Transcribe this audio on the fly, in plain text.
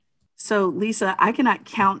So, Lisa, I cannot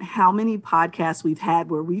count how many podcasts we've had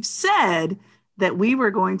where we've said that we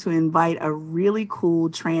were going to invite a really cool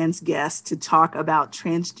trans guest to talk about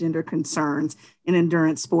transgender concerns in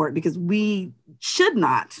endurance sport because we should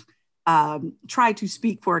not try to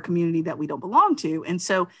speak for a community that we don't belong to. And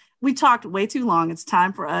so we talked way too long. It's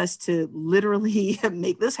time for us to literally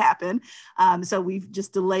make this happen. So we've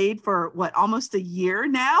just delayed for almost a year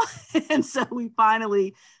now. And so we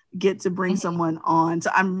finally get to bring someone on.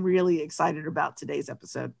 So I'm really excited about today's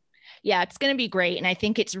episode. Yeah, it's going to be great. And I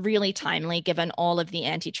think it's really timely given all of the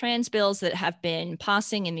anti-trans bills that have been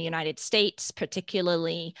passing in the United States,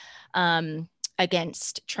 particularly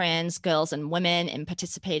against trans girls and women and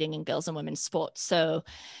participating in girls and women's sports. So,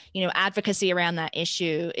 advocacy around that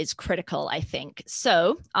issue is critical, I think.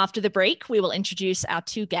 So after the break, we will introduce our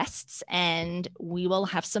two guests and we will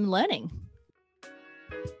have some learning.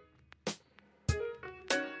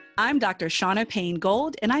 I'm Dr. Shauna Payne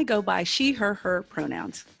Gold, and I go by she, her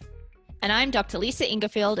pronouns. And I'm Dr. Lisa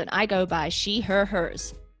Ingerfield, and I go by she,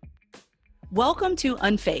 hers. Welcome to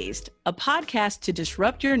Unfazed, a podcast to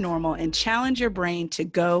disrupt your normal and challenge your brain to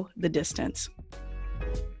go the distance.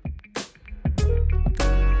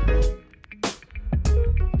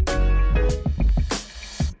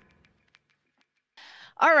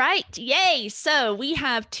 All right. Yay. So we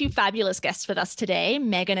have two fabulous guests with us today,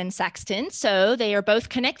 Megan and Saxton. So they are both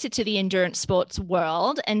connected to the endurance sports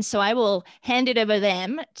world. And so I will hand it over to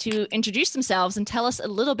them to introduce themselves and tell us a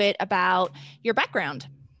little bit about your background.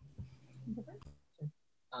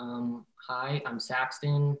 Hi, I'm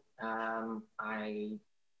Saxton. I'm a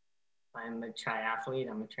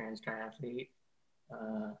triathlete. I'm a trans triathlete.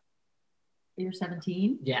 You're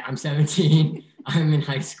 17? Yeah, I'm 17. I'm in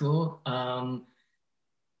high school.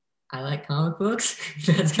 I like comic books.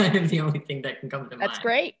 That's kind of the only thing that can come to mind. That's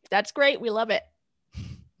great. That's great. We love it.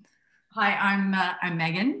 Hi, I'm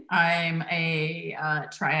Megan. I'm a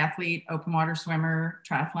triathlete, open water swimmer,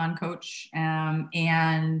 triathlon coach,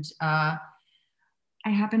 and I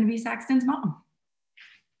happen to be Saxton's mom.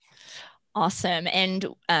 Awesome. And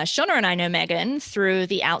Shauna and I know Megan through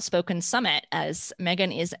the Outspoken Summit, as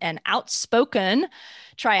Megan is an outspoken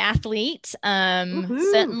triathlete,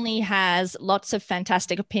 certainly has lots of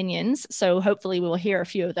fantastic opinions. So hopefully we'll hear a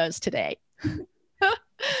few of those today.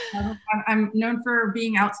 I'm known for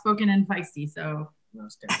being outspoken and feisty, so.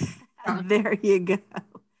 There you go.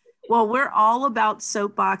 Well, we're all about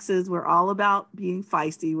soapboxes. We're all about being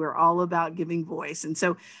feisty. We're all about giving voice. And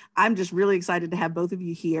so I'm just really excited to have both of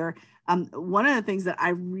you here. One of the things that I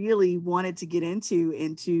really wanted to get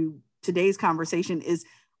into today's conversation is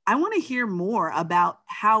I want to hear more about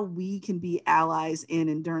how we can be allies in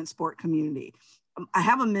endurance sport community. I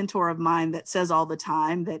have a mentor of mine that says all the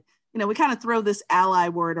time that, we kind of throw this ally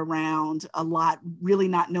word around a lot, really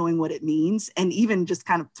not knowing what it means, and even just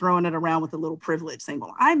kind of throwing it around with a little privilege, saying,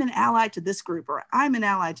 well, I'm an ally to this group, or I'm an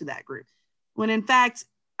ally to that group. When in fact,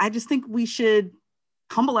 I just think we should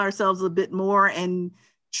humble ourselves a bit more and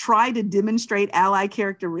try to demonstrate ally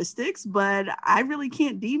characteristics, but I really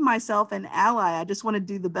can't deem myself an ally. I just want to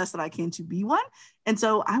do the best that I can to be one. And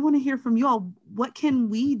so I want to hear from you all. What can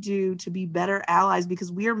we do to be better allies?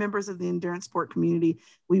 Because we are members of the endurance sport community.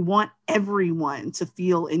 We want everyone to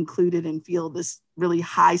feel included and feel this really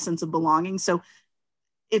high sense of belonging. So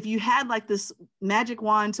if you had like this magic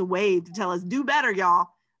wand to wave to tell us, do better, y'all,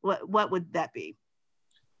 what would that be?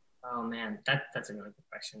 Oh man, that's a really good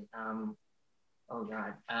question. Oh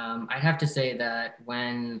God. I have to say that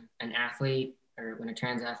when an athlete or when a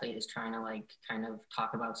trans athlete is trying to kind of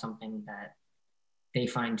talk about something that they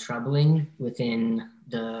find troubling within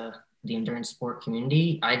the endurance sport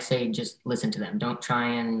community, I'd say just listen to them. Don't try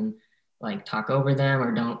and talk over them,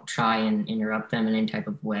 or don't try and interrupt them in any type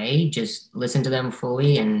of way. Just listen to them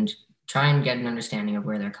fully and try and get an understanding of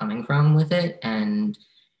where they're coming from with it. And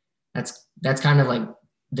that's kind of like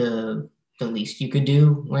the least you could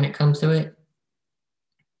do when it comes to it.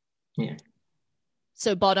 Yeah.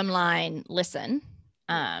 So bottom line, listen.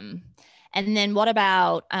 And then what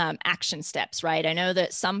about action steps, right? I know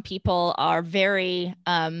that some people are very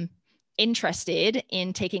interested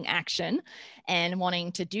in taking action and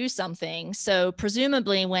wanting to do something. So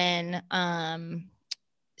presumably when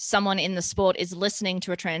someone in the sport is listening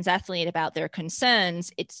to a trans athlete about their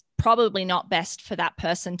concerns, it's probably not best for that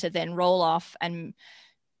person to then roll off and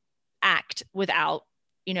act without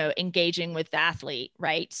engaging with the athlete,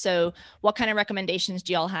 right? So what kind of recommendations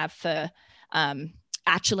do y'all have for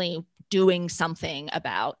actually doing something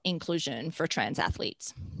about inclusion for trans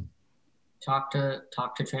athletes? Talk to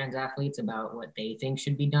trans athletes about what they think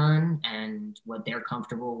should be done and what they're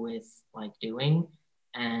comfortable with doing,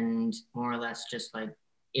 and more or less just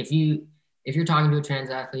if you if you're talking to a trans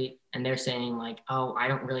athlete and they're saying like, oh, I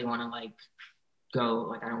don't really want to like go,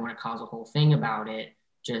 like, I don't want to cause a whole thing about it,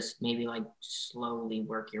 just maybe like slowly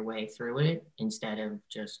work your way through it instead of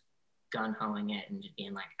just gun-hoing it and just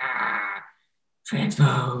being like,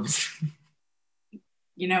 transphobes.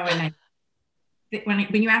 You know, and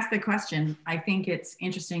when you ask the question, I think it's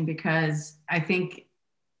interesting because I think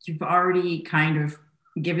you've already kind of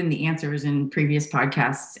given the answers in previous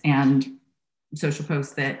podcasts and social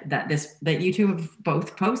posts that you two have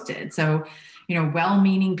both posted. So, you know,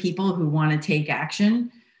 well-meaning people who want to take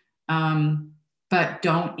action, but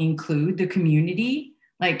don't include the community.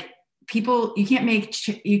 Like people, you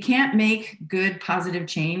can't make good positive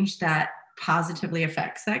change that positively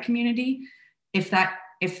affects that community if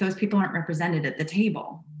those people aren't represented at the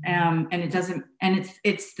table. And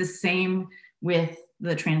it's the same with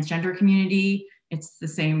the transgender community. It's the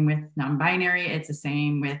same with non-binary. It's the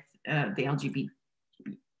same with the LGBT.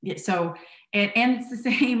 So, and it's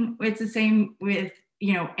the same with,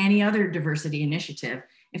 you know, any other diversity initiative.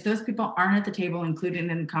 If those people aren't at the table, included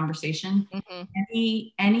in the conversation,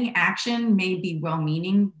 any action may be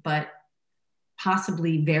well-meaning, but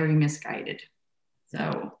possibly very misguided.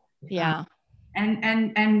 So, yeah.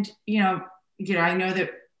 And you know, I know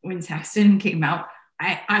that when Saxton came out,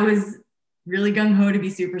 I was really gung-ho to be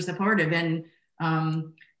super supportive, and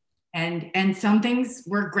some things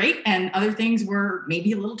were great and other things were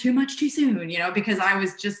maybe a little too much too soon, you know, because I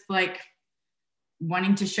was just like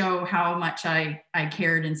wanting to show how much I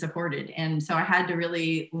cared and supported. And so I had to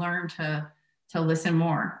really learn to listen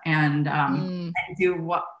more and do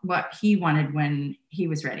what he wanted when he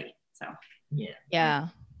was ready. So yeah.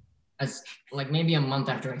 As like maybe a month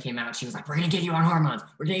after I came out, she was like, we're gonna get you on hormones,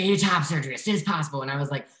 we're gonna get you top surgery as soon as possible. And I was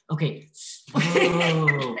like, okay,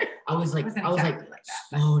 slow. I was like,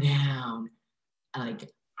 slow down. Like,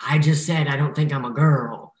 I just said I don't think I'm a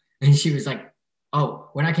girl. And she was like, oh,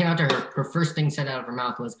 when I came out to her first thing said out of her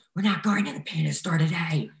mouth was, we're not going to the penis store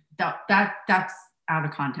today. That's out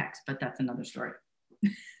of context, but that's another story.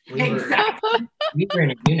 We were in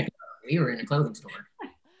a Uniqlo. We were in a clothing store.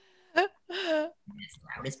 As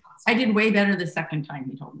loud as possible. I did way better the second time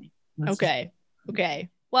he told me. Okay.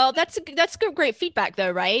 Well, that's great feedback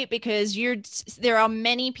though, right? Because there are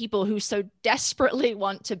many people who so desperately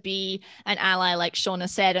want to be an ally, like Shauna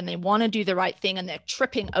said, and they want to do the right thing and they're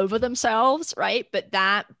tripping over themselves, right? But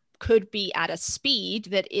that could be at a speed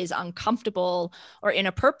that is uncomfortable or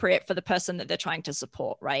inappropriate for the person that they're trying to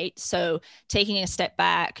support, right? So taking a step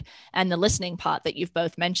back and the listening part that you've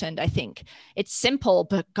both mentioned, I think it's simple,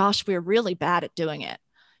 but gosh, we're really bad at doing it.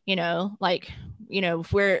 You know, like, you know,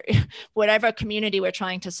 if we're whatever community we're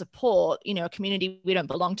trying to support, you know, a community we don't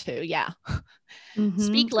belong to. Yeah.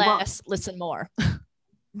 Speak less, listen more.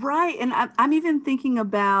 Right. And I'm even thinking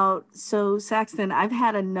about, so Saxton, I've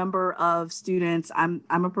had a number of students. I'm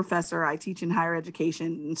a professor. I teach in higher education.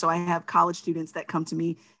 And so I have college students that come to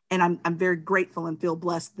me, and I'm very grateful and feel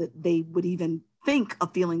blessed that they would even think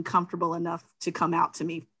of feeling comfortable enough to come out to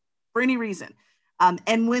me for any reason.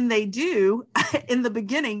 And when they do, in the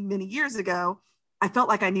beginning, many years ago, I felt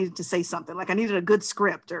like I needed to say something, like I needed a good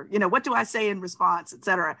script, or, you know, what do I say in response, et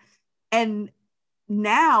cetera. And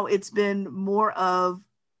now it's been more of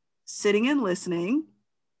sitting and listening.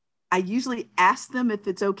 I usually ask them if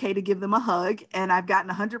it's okay to give them a hug, and I've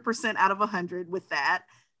gotten 100% out of 100 with that.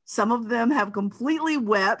 Some of them have completely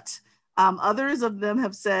wept. Others of them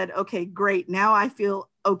have said, okay, great. Now I feel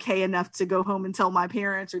okay enough to go home and tell my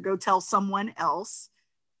parents or go tell someone else.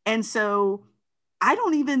 And so I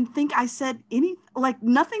don't even think I said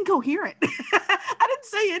nothing coherent. I didn't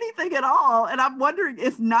say anything at all. And I'm wondering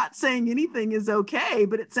if not saying anything is okay,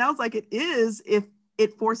 but it sounds like it is if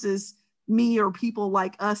it forces me or people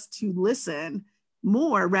like us to listen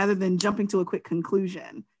more rather than jumping to a quick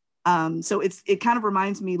conclusion. So it kind of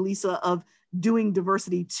reminds me, Lisa, of doing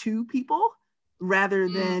diversity to people rather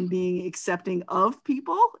than being accepting of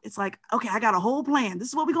people. It's like, okay, I got a whole plan. This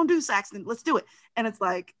is what we're going to do, Saxton. Let's do it. And it's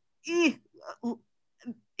like,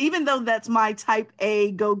 even though that's my type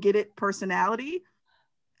A, go get it personality,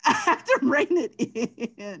 I have to rein it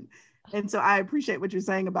in. And so I appreciate what you're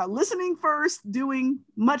saying about listening first, doing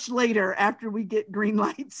much later after we get green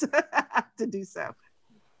lights to do so.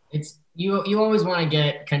 It's you always want to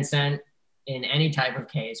get consent in any type of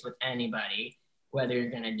case with anybody, whether you're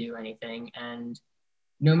going to do anything. And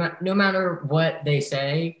no matter what they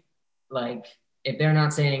say, like if they're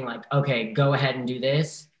not saying like, okay, go ahead and do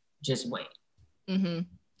this, just wait. Mm-hmm.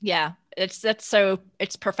 Yeah,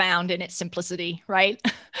 it's profound in its simplicity, right?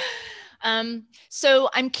 So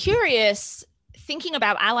I'm curious, thinking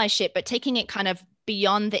about allyship, but taking it kind of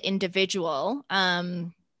beyond the individual.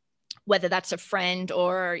 whether that's a friend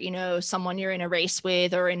or, someone you're in a race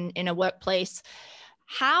with or in a workplace.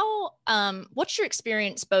 How, what's your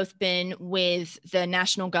experience both been with the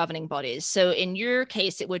national governing bodies? So in your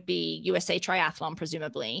case, it would be USA Triathlon,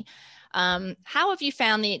 presumably. How have you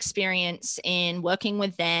found the experience in working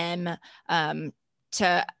with them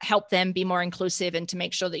to help them be more inclusive and to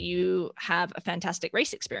make sure that you have a fantastic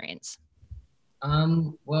race experience?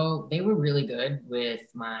 Well, they were really good with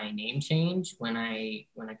my name change when I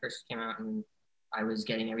first came out, and I was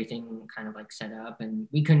getting everything kind of like set up, and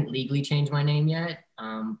we couldn't legally change my name yet.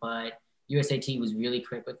 But USAT was really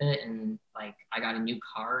quick with it, and like I got a new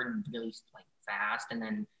card really like fast, and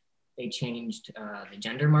then they changed the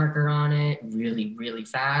gender marker on it really, really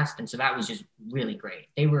fast, and so that was just really great.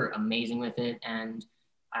 They were amazing with it, and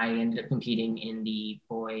I ended up competing in the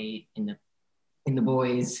boys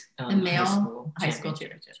male high school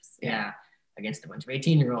championships. Yeah, against a bunch of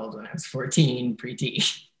 18-year-olds when I was 14, pre-T.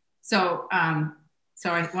 So,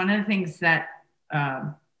 one of the things that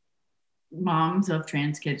moms of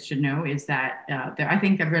trans kids should know is that I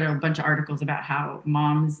think I've read a bunch of articles about how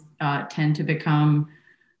moms tend to become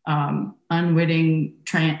unwitting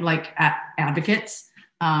advocates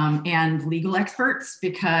and legal experts,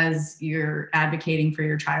 because you're advocating for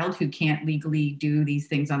your child who can't legally do these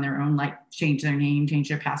things on their own, like change their name, change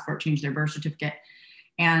their passport, change their birth certificate.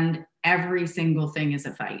 And every single thing is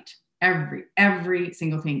a fight. Every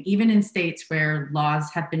single thing, even in states where laws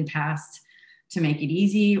have been passed to make it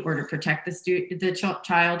easy or to protect the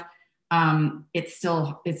child, it's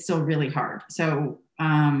still really hard. So,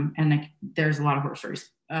 there's a lot of horror stories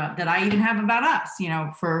that I even have about us,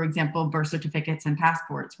 for example, birth certificates and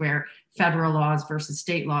passports, where federal laws versus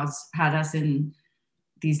state laws had us in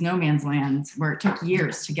these no man's lands where it took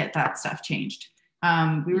years to get that stuff changed.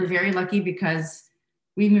 We were very lucky because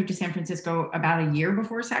we moved to San Francisco about a year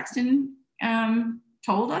before Saxton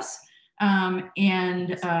told us.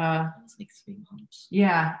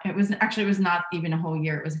 Yeah, it was not even a whole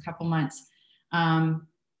year. It was a couple months.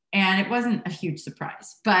 And it wasn't a huge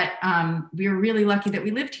surprise, but we were really lucky that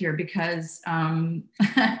we lived here because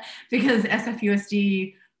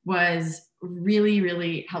SFUSD was really,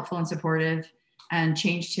 really helpful and supportive and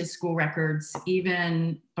changed his school records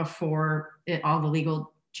even before all the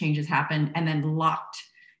legal changes happened, and then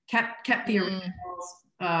kept the originals,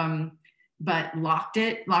 but locked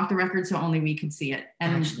the record so only we could see it.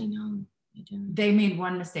 And actually, no, they made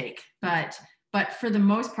one mistake, but for the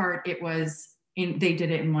most part, they did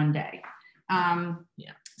it in one day.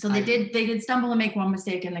 So they did stumble and make one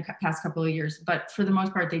mistake in the past couple of years, but for the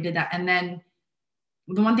most part, they did that. And then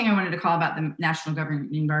the one thing I wanted to call about the national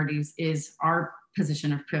governing bodies is our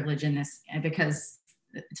position of privilege in this,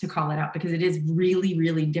 to call it out, because it is really,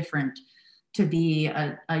 really different to be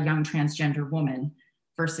a young transgender woman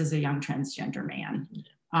versus a young transgender man.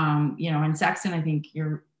 And Saxton, I think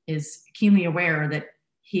is keenly aware that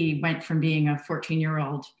he went from being a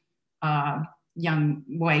 14-year-old young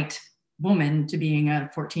white woman to being a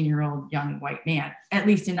 14-year-old young white man, at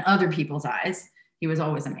least in other people's eyes. He was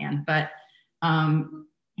always a man, but and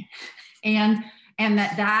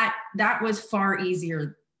that was far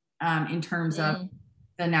easier in terms of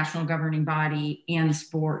the national governing body and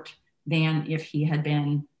sport than if he had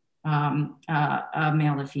been a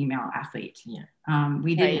male to female athlete.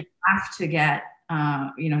 We didn't have to get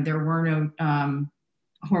there were no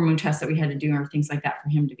hormone tests that we had to do or things like that for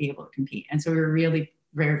him to be able to compete. And so we were really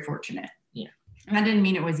very fortunate. Yeah. And that didn't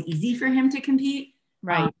mean it was easy for him to compete,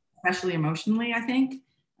 right? Especially emotionally, I think.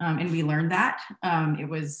 And we learned that. It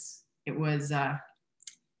was a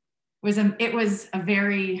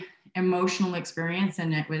very emotional experience,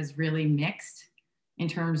 and it was really mixed in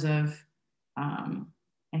terms of,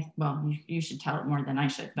 you should tell it more than I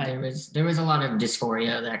should, but there was a lot of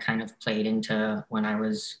dysphoria that kind of played into when I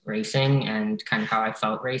was racing and kind of how I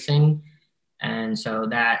felt racing. And so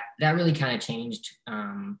that really kind of changed.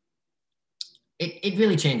 It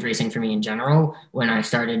really changed racing for me in general when I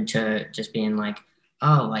started to just being like,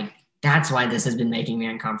 oh, like that's why this has been making me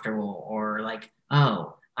uncomfortable, or like,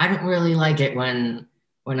 oh, I don't really like it when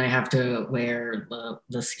I have to wear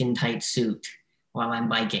the skin tight suit while I'm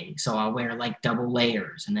biking. So I'll wear like double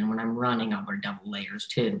layers. And then when I'm running, I'll wear double layers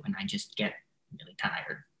too. And I just get really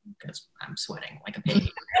tired because I'm sweating like a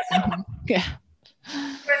pig. Yeah.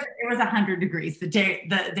 It was 100 degrees the day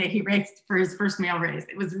he raced for his first male race.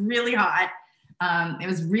 It was really hot. It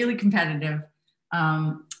was really competitive.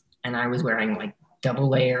 And I was wearing like double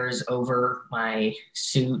layers over my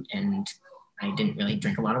suit, and I didn't really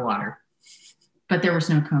drink a lot of water. But there were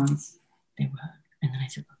snow cones. They were. And then I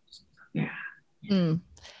took yeah.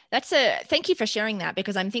 Thank you for sharing that,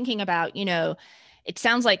 because I'm thinking about, it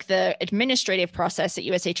sounds like the administrative process at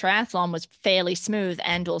USA Triathlon was fairly smooth,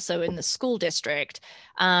 and also in the school district.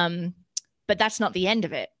 But that's not the end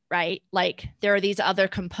of it, right? Like there are these other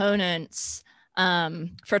components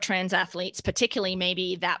for trans athletes, particularly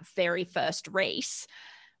maybe that very first race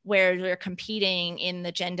where they're competing in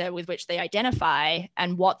the gender with which they identify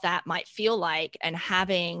and what that might feel like, and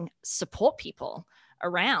having support people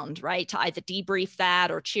around, right, to either debrief that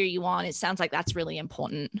or cheer you on. It sounds like that's really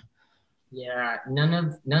important. Yeah, none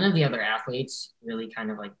of the other athletes really kind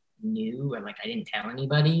of like knew, or like I didn't tell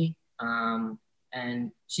anybody.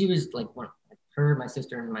 And she was like her, my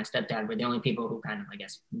sister, and my stepdad were the only people who kind of, I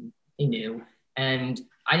guess, they knew. And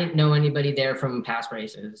I didn't know anybody there from past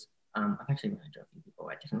races. I've actually run into a few people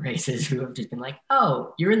at different races who have just been like,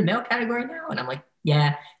 "Oh, you're in the male category now," and I'm like,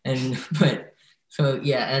 "Yeah." And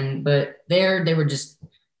but there they were just,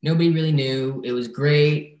 nobody really knew. It was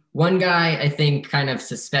great. One guy, I think, kind of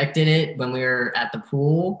suspected it when we were at the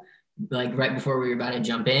pool, like right before we were about to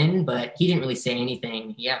jump in, but he didn't really say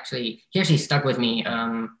anything. He actually stuck with me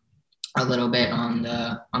a little bit on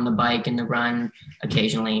the bike and the run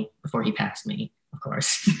occasionally before he passed me, of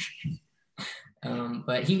course.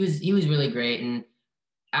 But he was really great. And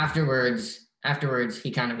afterwards,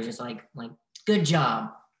 he kind of was just like, "Good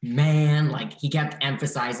job, man." Like he kept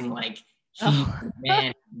emphasizing like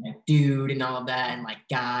man, dude, and all of that, and like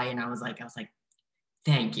guy. And I was like,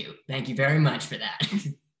 thank you very much for that.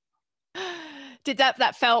 Did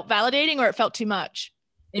that felt validating, or it felt too much?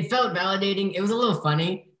 It felt validating. It was a little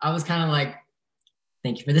funny. I was kind of like,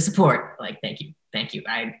 "Thank you for the support." Like, thank you. Thank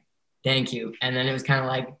you. And then it was kind of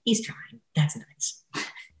like, he's trying. That's nice.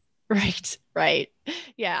 Right.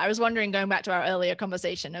 Yeah. I was wondering, going back to our earlier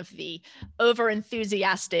conversation of the over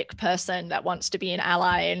enthusiastic person that wants to be an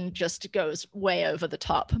ally and just goes way over the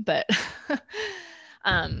top, but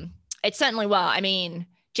it's certainly, well, I mean,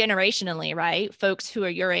 generationally, right? Folks who are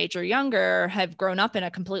your age or younger have grown up in a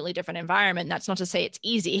completely different environment. That's not to say it's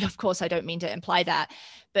easy. Of course, I don't mean to imply that,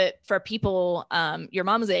 but for people your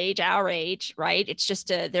mom's age, our age, right? It's just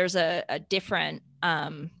there's a different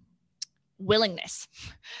willingness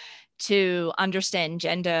to understand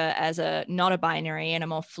gender as not a binary and a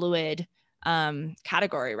more fluid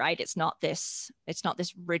category, right? It's not this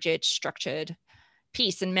rigid, structured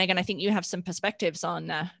piece. And Megan, I think you have some perspectives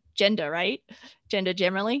on gender, right? Gender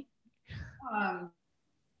generally.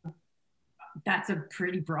 That's a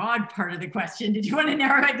pretty broad part of the question. Did you want to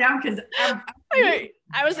narrow it down? Because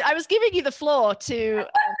I was giving you the floor to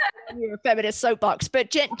your feminist soapbox,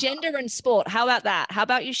 but gender and sport. How about that? How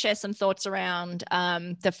about you share some thoughts around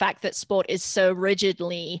the fact that sport is so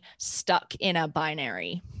rigidly stuck in a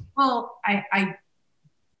binary? Well, I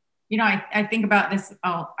think about this.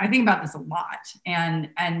 I think about this a lot, and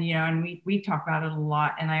we talk about it a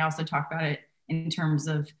lot, and I also talk about it in terms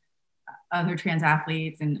of other trans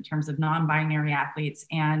athletes and in terms of non-binary athletes.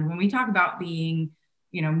 And when we talk about being,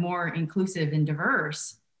 more inclusive and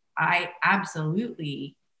diverse, I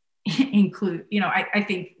absolutely include, I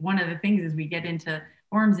think one of the things is we get into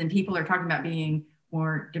forums and people are talking about being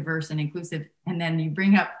more diverse and inclusive. And then you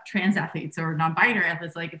bring up trans athletes or non-binary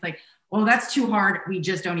athletes, it's like, well, that's too hard. We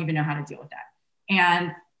just don't even know how to deal with that.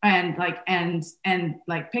 And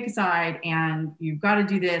pick a side, and you've got to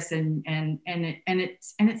do this, and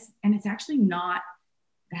it's actually not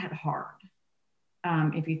that hard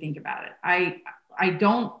if you think about it. I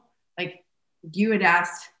don't, like, you had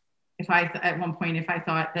asked at one point if I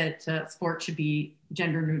thought that sport should be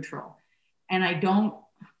gender neutral, and I don't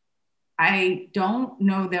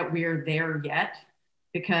know that we're there yet,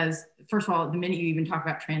 because first of all, the minute you even talk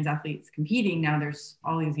about trans athletes competing, now there's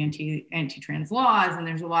all these anti-trans laws, and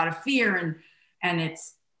there's a lot of fear, and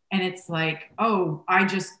it's like, oh, I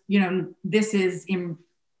just, this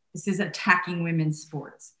is attacking women's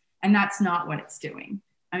sports, and that's not what it's doing.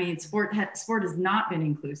 I mean, sport has not been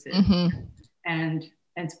inclusive, mm-hmm. and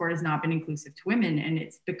sport has not been inclusive to women, and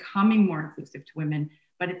it's becoming more inclusive to women,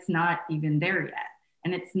 but it's not even there yet,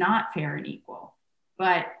 and it's not fair and equal.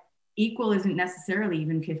 But equal isn't necessarily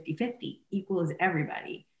even 50-50. Equal is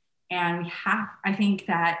everybody. And I think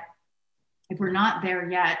that if we're not there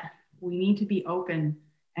yet, we need to be open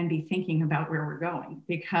and be thinking about where we're going,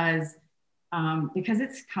 because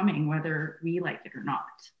it's coming, whether we like it or not.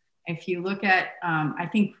 If you look at, I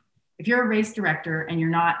think if you're a race director and you're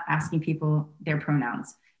not asking people their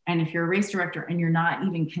pronouns, and if you're a race director and you're not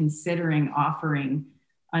even considering offering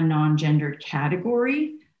a non-gendered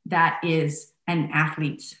category that is an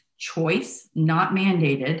athlete's choice, not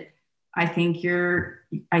mandated, I think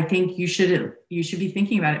you should be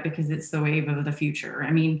thinking about it, because it's the wave of the future.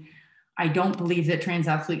 I mean, I don't believe that trans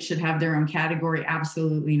athletes should have their own category.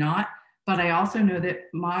 Absolutely not. But I also know that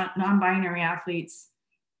non-binary athletes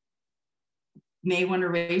may want to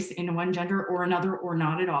race in one gender or another, or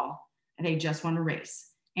not at all. And they just want to race.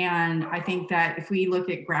 And I think that if we look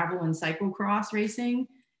at gravel and cyclocross racing,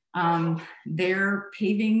 they're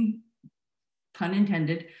paving, pun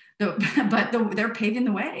intended, they're paving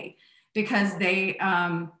the way, because they,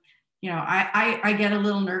 I get a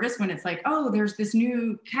little nervous when it's like, oh, there's this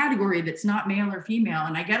new category that's not male or female.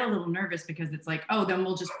 And I get a little nervous because it's like, oh, then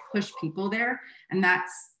we'll just push people there. And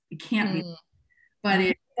it can't be.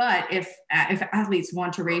 But if athletes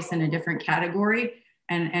want to race in a different category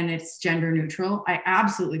and it's gender neutral, I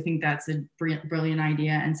absolutely think that's a brilliant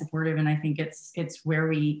idea and supportive. And I think it's where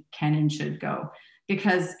we can and should go,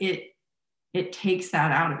 because it takes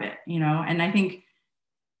that out of it, and I think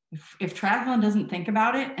if triathlon doesn't think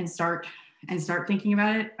about it and start thinking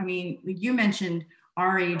about it, I mean, you mentioned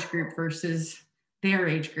our age group versus their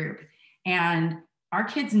age group, and our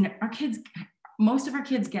kids, most of our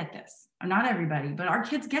kids get this. Not everybody, but our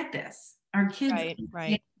kids get this. Our kids get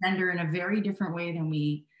gender in a very different way than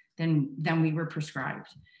we were prescribed.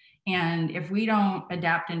 And if we don't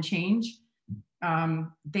adapt and change,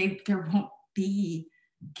 there won't be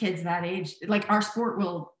kids that age. Like, our sport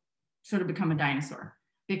will sort of become a dinosaur,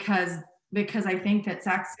 because I think that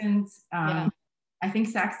Saxton's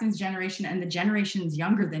generation and the generations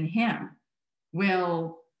younger than him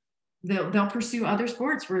they'll pursue other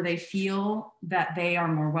sports where they feel that they are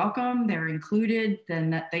more welcome, they're included, then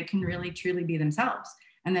that they can really truly be themselves,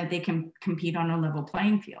 and that they can compete on a level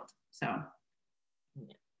playing field. So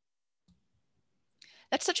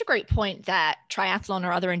that's such a great point, that triathlon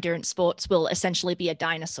or other endurance sports will essentially be a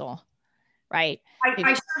dinosaur, right?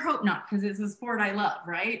 I sure hope not, because it's a sport I love,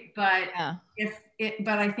 right? But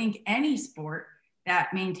but I think any sport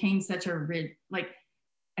that maintains such a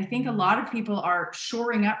I think a lot of people are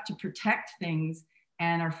shoring up to protect things,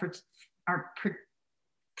 and to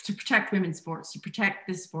protect women's sports, to protect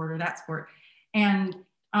this sport or that sport, and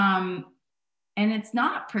it's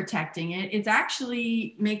not protecting it. It's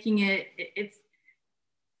actually making it's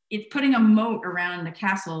putting a moat around a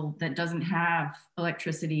castle that doesn't have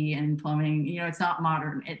electricity and plumbing. It's not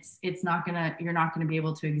modern. You're not gonna be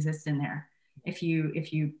able to exist in there if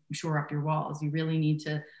you shore up your walls. You really need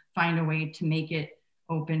to find a way to make it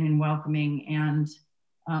open and welcoming, and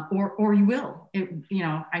or you will.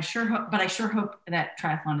 I sure hope that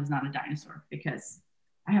triathlon is not a dinosaur, because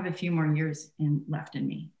I have a few more years left in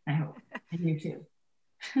me. I hope, and you too.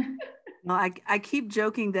 Well, I keep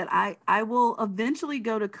joking that I will eventually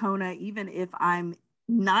go to Kona, even if I'm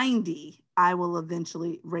 90. I will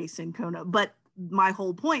eventually race in Kona. But my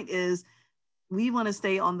whole point is, we want to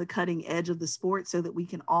stay on the cutting edge of the sport so that we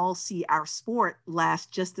can all see our sport last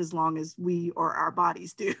just as long as we or our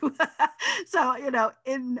bodies do. So,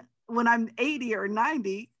 when I'm 80 or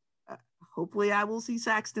 90, hopefully I will see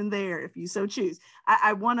Saxton there, if you so choose.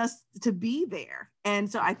 I want us to be there. And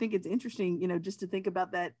so I think it's interesting, just to think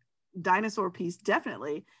about that dinosaur piece,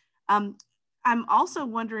 definitely. I'm also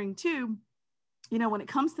wondering too, when it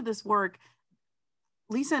comes to this work,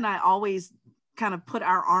 Lisa and I always kind of put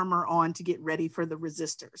our armor on to get ready for the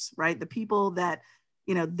resistors, right? The people that,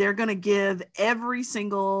 they're going to give every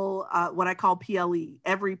single, what I call PLE,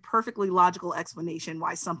 every perfectly logical explanation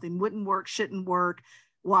why something wouldn't work, shouldn't work,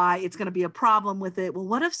 why it's going to be a problem with it. Well,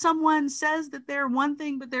 what if someone says that they're one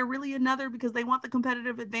thing, but they're really another because they want the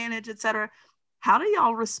competitive advantage, et cetera? How do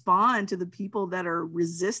y'all respond to the people that are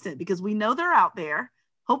resistant? Because we know they're out there.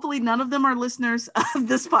 Hopefully none of them are listeners of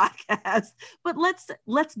this podcast, but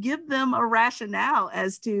let's give them a rationale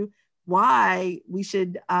as to why we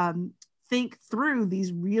should think through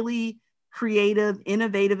these really creative,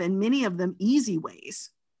 innovative, and many of them easy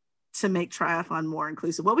ways to make triathlon more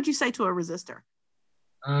inclusive. What would you say to a resistor?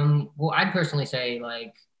 Well, I'd personally say,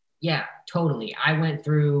 yeah, totally. I went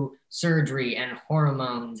through surgery and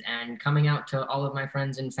hormones and coming out to all of my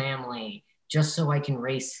friends and family just so I can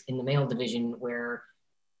race in the male division, where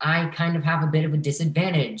I kind of have a bit of a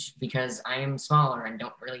disadvantage because I am smaller and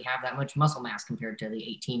don't really have that much muscle mass compared to the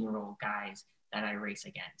 18-year-old guys that I race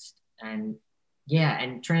against. And yeah,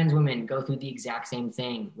 and trans women go through the exact same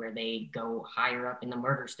thing, where they go higher up in the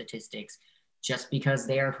murder statistics just because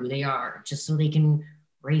they are who they are, just so they can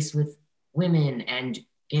race with women and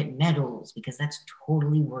get medals, because that's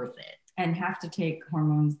totally worth it. And have to take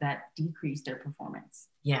hormones that decrease their performance.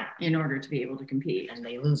 Yeah. In order to be able to compete. And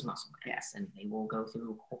they lose muscle mass, and they will go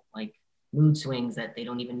through mood swings that they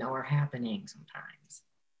don't even know are happening sometimes.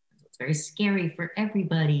 It's very scary for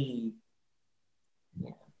everybody.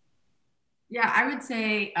 Yeah. Yeah, I would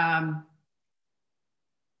say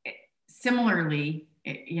similarly,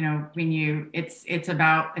 when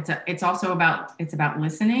it's also about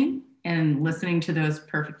listening and listening to those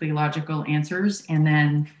perfectly logical answers. And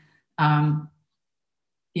then,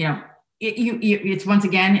 it's once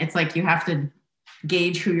again, it's like you have to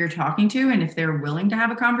gauge who you're talking to, and if they're willing to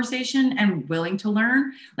have a conversation and willing to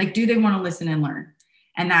learn, like, do they want to listen and learn?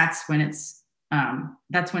 And that's when it's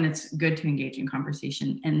good to engage in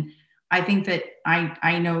conversation. And I think that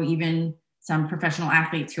I know even some professional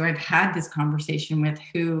athletes who I've had this conversation with,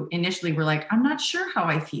 who initially were like, I'm not sure how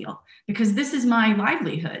I feel because this is my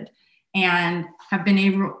livelihood, and have been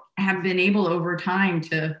able over time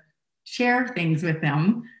to share things with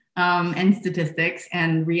them, and statistics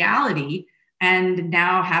and reality, and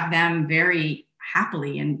now have them very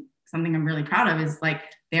happily. And something I'm really proud of is, like,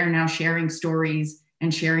 they're now sharing stories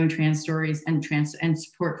and sharing trans stories and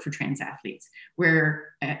support for trans athletes, where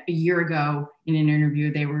a year ago in an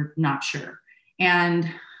interview, they were not sure. And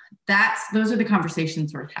those are the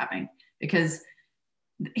conversations worth having, because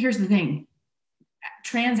here's the thing,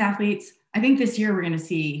 trans athletes, I think this year we're going to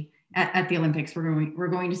see at the Olympics, we're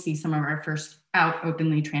going to see some of our first out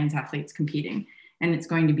openly trans athletes competing, and it's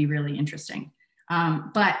going to be really interesting.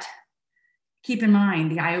 But keep in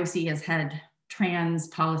mind, the IOC has had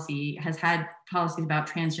policies about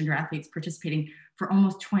transgender athletes participating for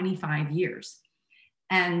almost 25 years.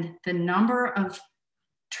 And the number of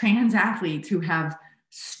trans athletes who have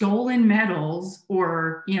stolen medals,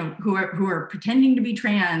 or, who are pretending to be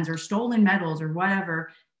trans or stolen medals or whatever,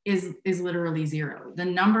 is literally zero. The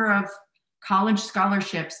number of college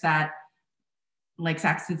scholarships that, like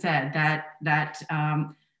Saxton said, that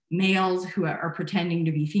males who are pretending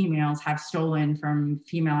to be females have stolen from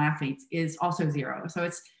female athletes is also zero. So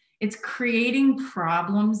it's creating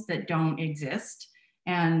problems that don't exist,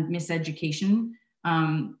 and miseducation,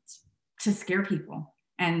 to scare people,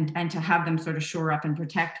 and to have them sort of shore up and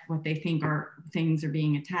protect what they think things are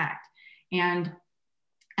being attacked. And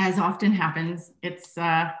as often happens,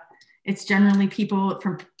 it's generally people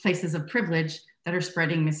from places of privilege that are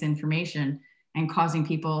spreading misinformation and causing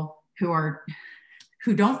people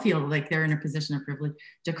who don't feel like they're in a position of privilege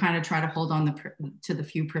to kind of try to hold on to the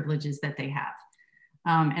few privileges that they have.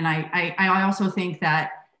 And I also think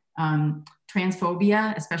that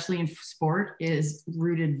transphobia, especially in sport, is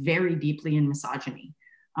rooted very deeply in misogyny.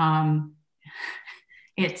 I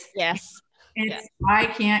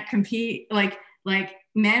can't compete, like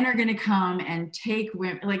men are going to come and take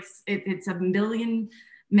women, like it's a million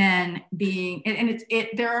men being, and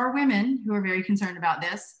there are women who are very concerned about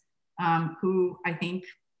this, who I think,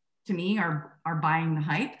 to me, are buying the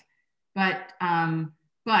hype, but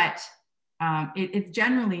it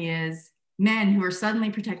generally is men who are suddenly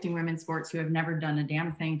protecting women's sports, who have never done a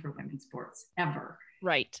damn thing for women's sports ever.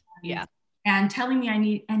 Right. Yeah. And telling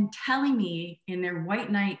me in their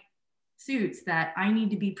white knight suits that I need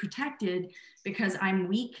to be protected because I'm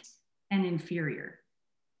weak and inferior.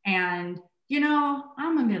 And,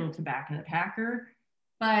 I'm a middle to back of the packer,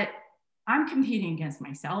 but I'm competing against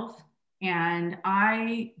myself, and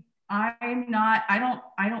I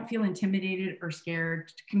don't feel intimidated or scared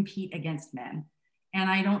to compete against men. And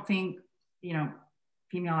I don't think,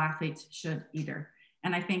 female athletes should either.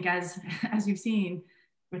 And I think as you've seen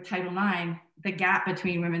with Title IX, the gap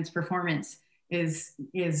between women's performance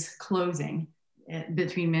is closing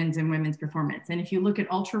between men's and women's performance. And if you look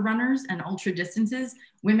at ultra runners and ultra distances,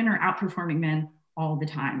 women are outperforming men all the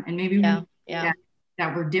time. And maybe that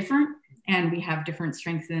we're different, and we have different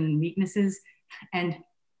strengths and weaknesses, and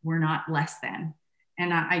we're not less than.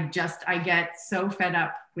 And I get so fed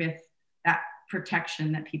up with that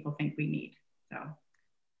protection that people think we need. So.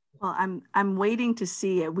 Well, I'm waiting to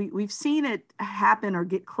see it. We've seen it happen or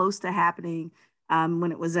get close to happening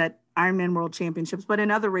when it was at Ironman World Championships, but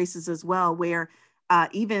in other races as well, where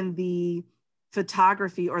even the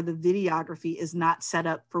photography or the videography is not set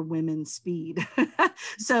up for women's speed.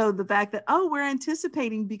 So the fact that, we're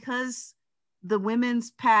anticipating, because the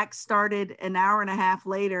women's pack started an hour and a half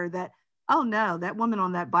later, that, oh no, that woman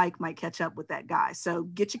on that bike might catch up with that guy. So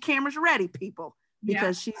get your cameras ready, people,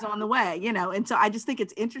 because she's on the way, And so I just think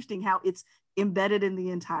it's interesting how it's embedded in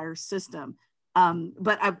the entire system.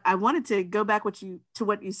 But I wanted to go back to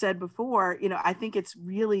what you said before. I think it's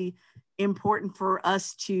really important for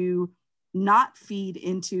us to not feed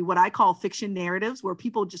into what I call fiction narratives, where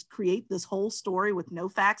people just create this whole story with no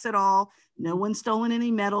facts at all. No one's stolen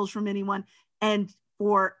any medals from anyone. And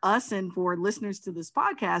for us and for listeners to this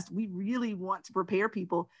podcast, we really want to prepare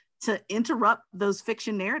people to interrupt those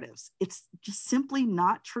fiction narratives. It's just simply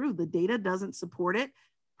not true. The data doesn't support it.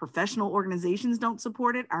 Professional organizations don't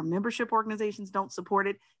support it. Our membership organizations don't support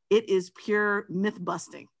it. It is pure myth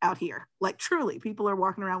busting out here. Like, truly, people are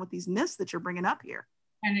walking around with these myths that you're bringing up here.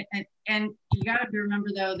 And you got to remember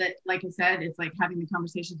though that, like I said, it's like having the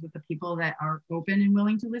conversations with the people that are open and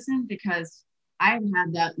willing to listen, because I've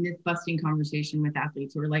had that myth busting conversation with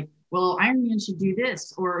athletes who are like, well, Ironman should do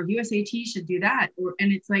this, or USAT should do that.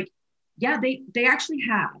 And it's like, yeah, they actually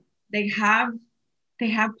they have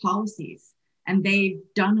policies, and they've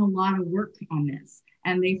done a lot of work on this,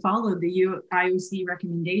 and they followed the IOC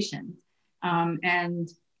recommendations. And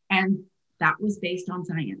that was based on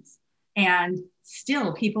science. And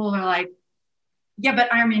still people are like, yeah, but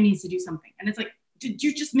Ironman needs to do something. And it's like, did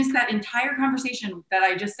you just miss that entire conversation that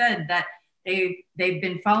I just said, that they've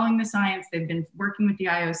been following the science, they've been working with the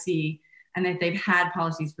IOC, and that they've had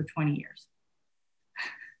policies for 20 years.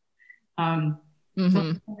 So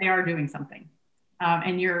they are doing something.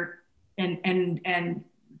 And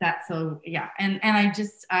that's, so yeah. And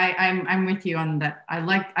I'm with you on that. I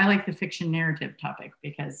like the fiction narrative topic,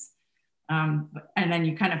 because and then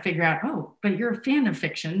you kind of figure out, oh, but you're a fan of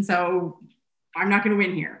fiction, so I'm not going to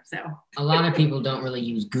win here. So a lot of people don't really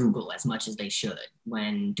use Google as much as they should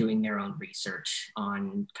when doing their own research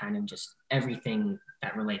on kind of just everything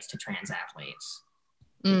that relates to trans athletes.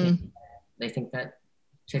 They think that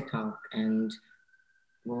TikTok and,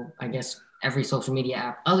 well, I guess every social media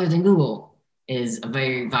app other than Google is a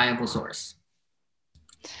very viable source.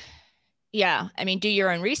 Yeah, I mean, do your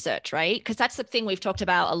own research, right? Because that's the thing we've talked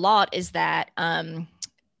about a lot, is that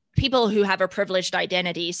people who have a privileged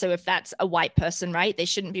identity, so if that's a white person, right, they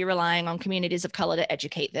shouldn't be relying on communities of color to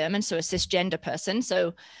educate them. And so a cisgender person,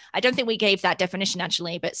 so I don't think we gave that definition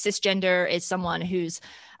actually, but cisgender is someone whose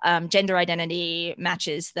gender identity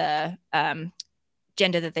matches the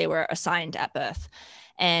gender that they were assigned at birth.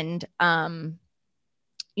 And,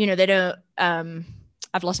 they don't,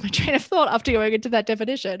 I've lost my train of thought after going into that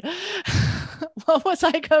definition. What was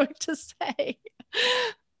I going to say?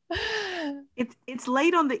 It's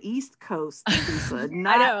late on the East Coast, Lisa. I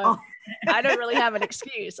know. I don't really have an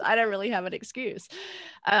excuse.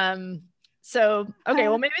 So, okay,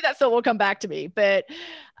 well, maybe that thought will come back to me. But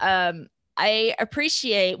I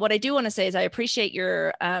appreciate, what I do want to say is I appreciate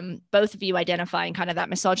your, both of you identifying kind of that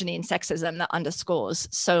misogyny and sexism that underscores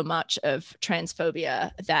so much of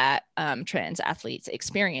transphobia that trans athletes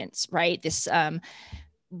experience, right? This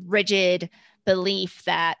rigid belief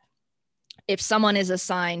that if someone is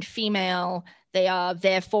assigned female, they are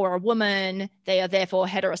therefore a woman, they are therefore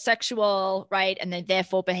heterosexual, right? And they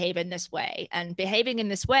therefore behave in this way. And behaving in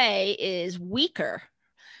this way is weaker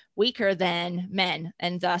than men,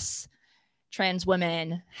 and thus trans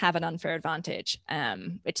women have an unfair advantage.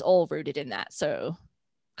 It's all rooted in that. So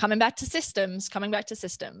coming back to systems.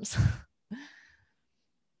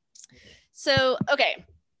 So, okay,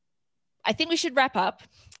 I think we should wrap up,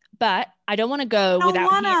 but I don't want to go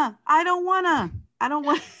without. I don't want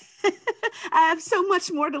I have so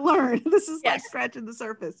much more to learn. This is like scratching the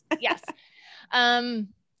surface. Yes.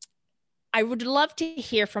 I would love to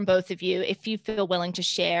hear from both of you if you feel willing to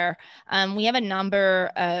share. We have a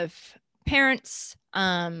number of parents,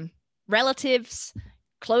 relatives,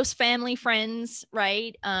 close family friends,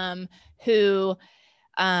 right? Who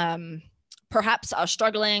perhaps are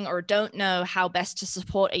struggling or don't know how best to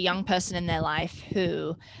support a young person in their life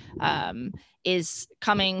who is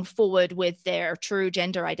coming forward with their true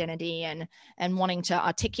gender identity and wanting to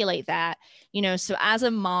articulate that, so as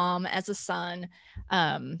a mom, as a son,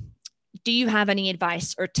 do you have any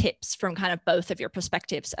advice or tips from kind of both of your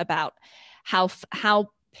perspectives about how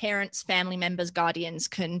parents, family members, guardians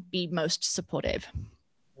can be most supportive?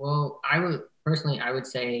 Well, I would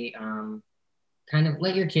say kind of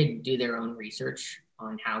let your kid do their own research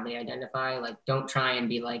on how they identify. Like, don't try and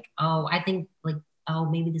be like, oh, I think like, oh,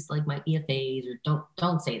 maybe this like might be a phase, or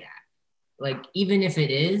don't say that. Like, even if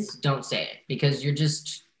it is, don't say it, because you're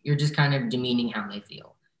just kind of demeaning how they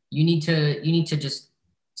feel. You need to just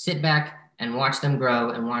sit back and watch them grow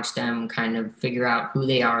and watch them kind of figure out who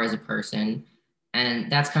they are as a person.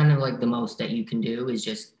 And that's kind of like the most that you can do, is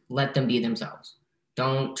just let them be themselves.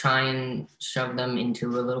 Don't try and shove them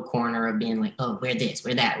into a little corner of being like, oh, wear this,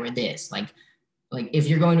 wear that, wear this. Like if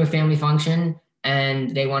you're going to a family function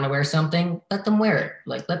and they want to wear something, let them wear it.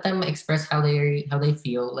 Like, let them express how they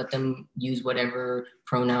feel. Let them use whatever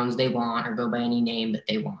pronouns they want or go by any name that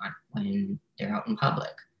they want when they're out in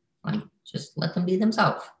public. Like, just let them be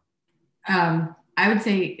themselves. I would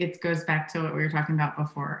say it goes back to what we were talking about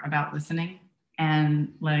before about listening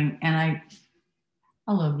and letting, and I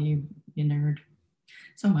love you, you nerd,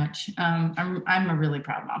 so much. I'm a really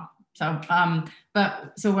proud mom. So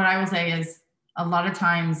what I will say is, a lot of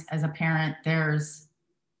times as a parent, there's,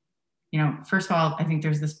 first of all, I think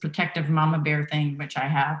there's this protective mama bear thing, which I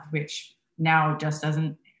have, which now just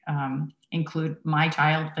doesn't include my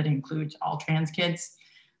child, but includes all trans kids.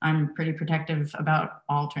 I'm pretty protective about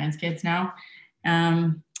all trans kids now.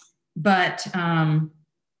 But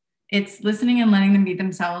it's listening and letting them be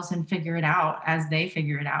themselves and figure it out as they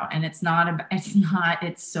figure it out. And it's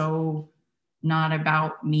so not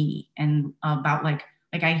about me and about like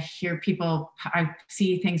I hear people, I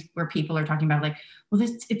see things where people are talking about like, well,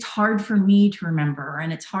 it's hard for me to remember,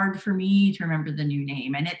 and it's hard for me to remember the new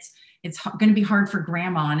name, and it's going to be hard for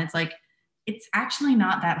grandma. And it's like, it's actually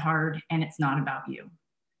not that hard, and it's not about you.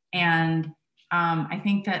 And I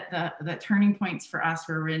think that the turning points for us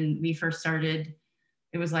were when we first started.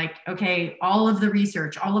 It was like, okay, all of the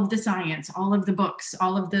research, all of the science, all of the books,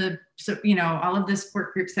 all of the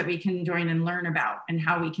support groups that we can join and learn about and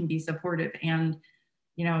how we can be supportive. And,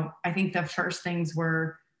 I think the first things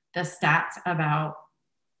were the stats about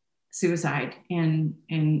suicide in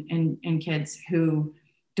kids who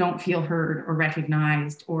don't feel heard or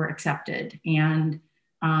recognized or accepted. And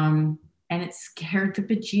it scared the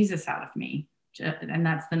bejesus out of me. And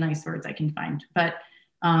that's the nice words I can find. But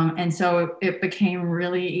and so it became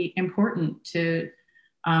really important to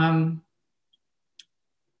find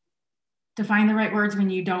the right words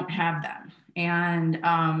when you don't have them.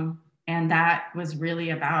 And that was really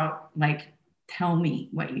about like, tell me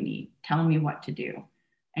what you need, tell me what to do.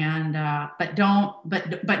 And, but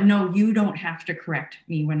no, you don't have to correct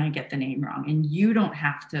me when I get the name wrong. And you don't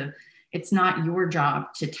have to, it's not your job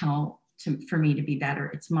for me to be better.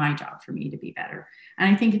 It's my job for me to be better.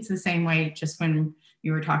 And I think it's the same way, just when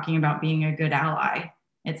you were talking about being a good ally,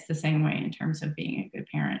 it's the same way in terms of being a good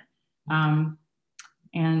parent. And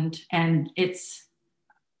it's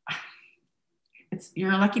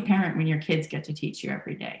you're a lucky parent when your kids get to teach you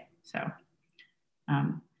every day. So,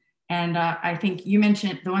 I think you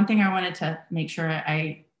mentioned, the one thing I wanted to make sure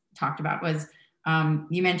I talked about was,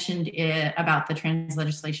 you mentioned about the trans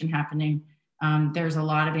legislation happening. There's a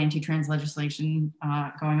lot of anti-trans legislation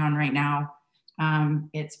going on right now.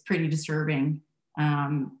 It's pretty disturbing.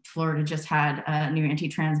 Florida just had a new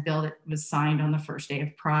anti-trans bill that was signed on the first day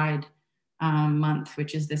of Pride month,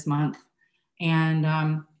 which is this month.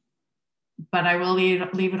 And, but I will leave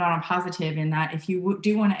it on a positive in that if you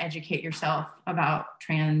do want to educate yourself about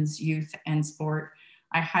trans youth and sport,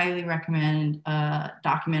 I highly recommend a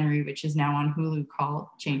documentary, which is now on Hulu, called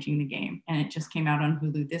Changing the Game. And it just came out on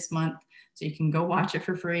Hulu this month. So you can go watch it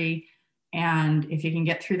for free. And if you can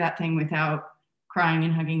get through that thing without crying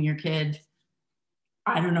and hugging your kid,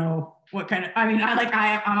 I don't know what kind of, I'm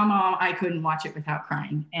a mom, I couldn't watch it without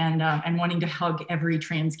crying and wanting to hug every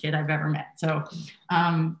trans kid I've ever met. So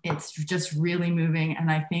it's just really moving.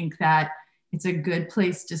 And I think that it's a good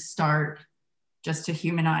place to start, just to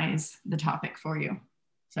humanize the topic for you.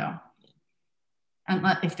 So,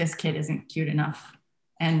 if this kid isn't cute enough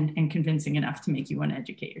and convincing enough to make you want to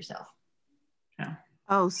educate yourself. So.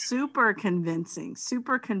 Oh, super convincing,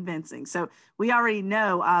 super convincing. So we already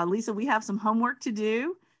know, Lisa, we have some homework to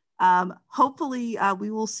do. Hopefully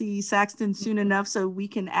we will see Saxton soon enough so we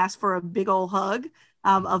can ask for a big old hug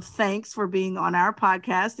of thanks for being on our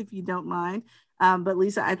podcast, if you don't mind. But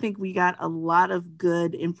Lisa, I think we got a lot of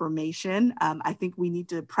good information. I think we need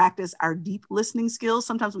to practice our deep listening skills.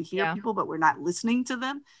 Sometimes we hear people, but we're not listening to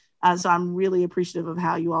them. So I'm really appreciative of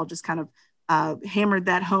how you all just kind of hammered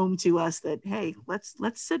that home to us that, hey, let's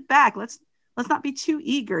sit back. Let's not be too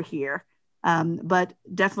eager here, but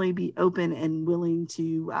definitely be open and willing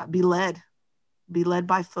to be led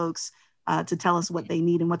by folks to tell us what they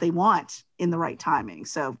need and what they want in the right timing.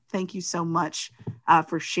 So thank you so much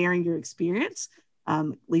for sharing your experience.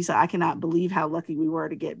 Lisa, I cannot believe how lucky we were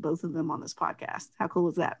to get both of them on this podcast. How cool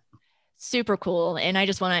is that? Super cool. And I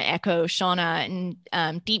just want to echo Shauna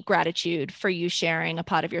and deep gratitude for you sharing a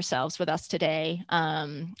part of yourselves with us today.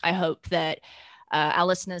 I hope that our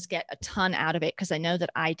listeners get a ton out of it, because I know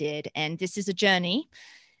that I did. And this is a journey.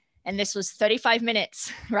 And this was 35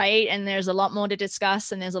 minutes, right? And there's a lot more to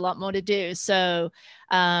discuss and there's a lot more to do. So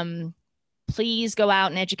please go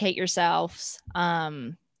out and educate yourselves.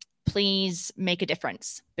 Please make a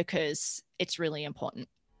difference, because it's really important.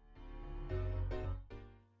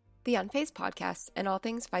 The Unfazed podcast and all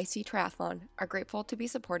things Feisty Triathlon are grateful to be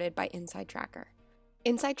supported by Inside Tracker.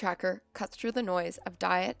 Inside Tracker cuts through the noise of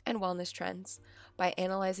diet and wellness trends by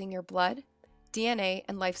analyzing your blood, DNA,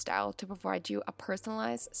 and lifestyle to provide you a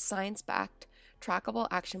personalized, science-backed, trackable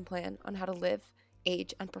action plan on how to live,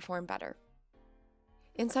 age, and perform better.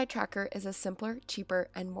 Inside Tracker is a simpler, cheaper,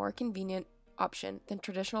 and more convenient option than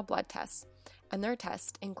traditional blood tests, and their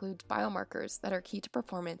test includes biomarkers that are key to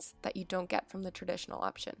performance that you don't get from the traditional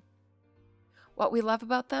option. What we love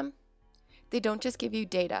about them? They don't just give you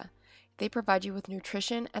data, they provide you with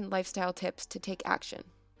nutrition and lifestyle tips to take action.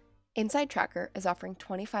 Inside Tracker is offering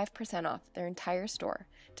 25% off their entire store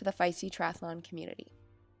to the Feisty Triathlon community.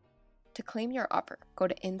 To claim your offer, go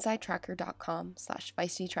to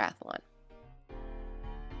insidetracker.com/feistytriathlon.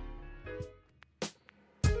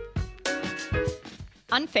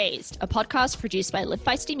 Unfazed, a podcast produced by Live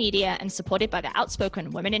Feisty Media and supported by the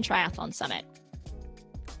Outspoken Women in Triathlon Summit.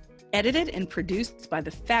 Edited and produced by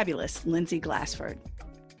the fabulous Lindsay Glassford.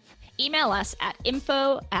 Email us at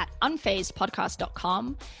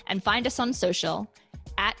info@unfazedpodcast.com and find us on social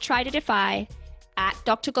at Try to Defy, at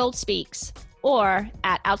Dr. Gold Speaks, or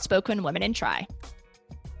at Outspoken Women in Tri.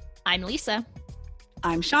 I'm Lisa.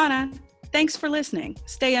 I'm Shauna. Thanks for listening.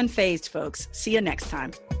 Stay unfazed, folks. See you next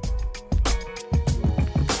time.